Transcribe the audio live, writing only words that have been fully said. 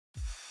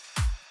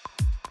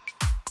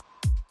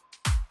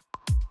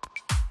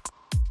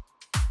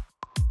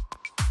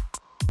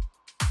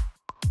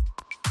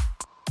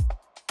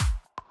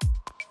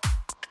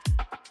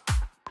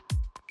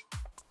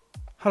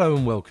Hello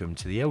and welcome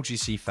to the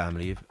LGC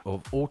family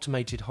of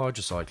automated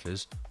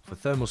hydrocyclers for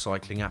thermal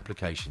cycling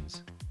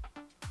applications.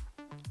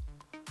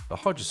 The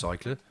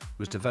Hydrocycler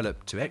was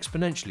developed to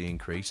exponentially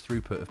increase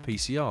throughput of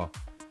PCR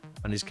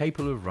and is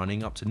capable of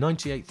running up to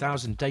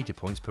 98,000 data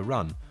points per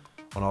run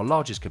on our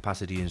largest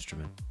capacity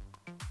instrument.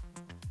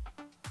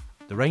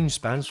 The range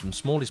spans from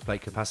smallest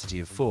plate capacity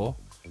of 4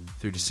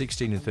 through to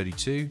 16 and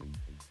 32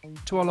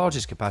 to our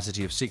largest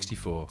capacity of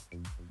 64,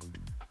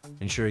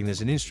 ensuring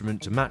there's an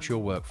instrument to match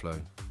your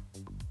workflow.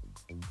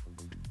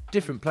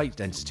 Different plate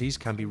densities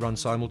can be run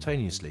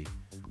simultaneously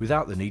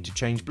without the need to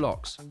change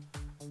blocks.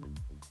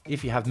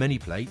 If you have many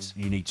plates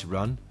you need to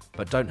run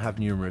but don't have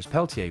numerous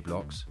peltier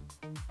blocks,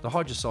 the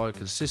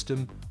Hydrocycler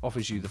system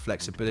offers you the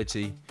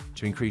flexibility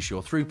to increase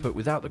your throughput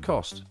without the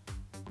cost.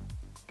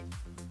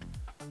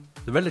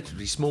 The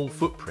relatively small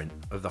footprint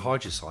of the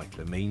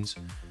Hydrocycler means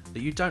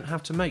that you don't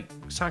have to make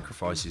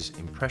sacrifices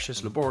in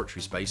precious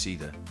laboratory space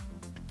either.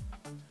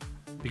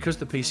 Because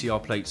the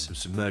PCR plates are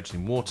submerged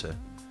in water,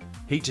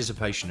 heat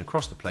dissipation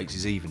across the plates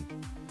is even,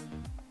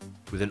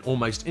 with an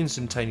almost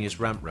instantaneous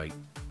ramp rate,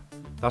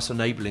 thus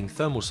enabling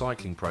thermal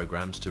cycling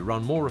programs to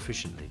run more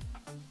efficiently.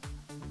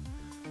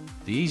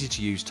 The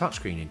easy-to-use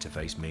touchscreen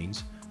interface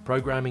means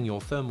programming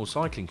your thermal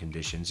cycling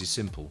conditions is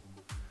simple.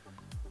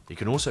 It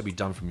can also be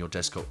done from your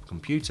desktop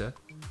computer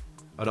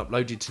and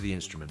uploaded to the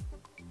instrument.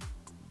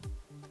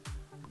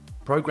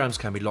 Programs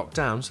can be locked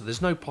down so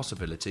there's no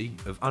possibility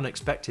of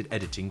unexpected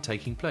editing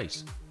taking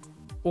place.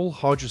 All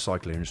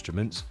Hydrocycler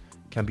instruments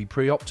can be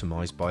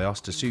pre-optimized by us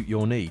to suit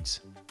your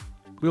needs.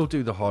 We'll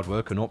do the hard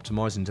work and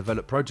optimize and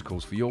develop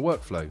protocols for your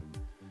workflow.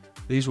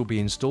 These will be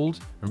installed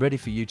and ready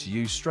for you to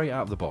use straight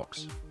out of the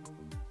box.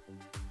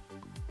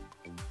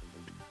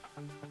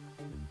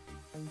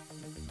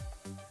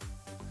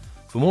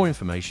 For more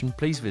information,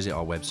 please visit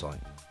our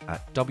website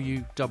at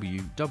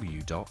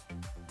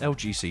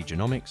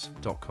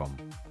www.lgcgenomics.com.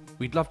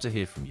 We'd love to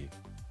hear from you.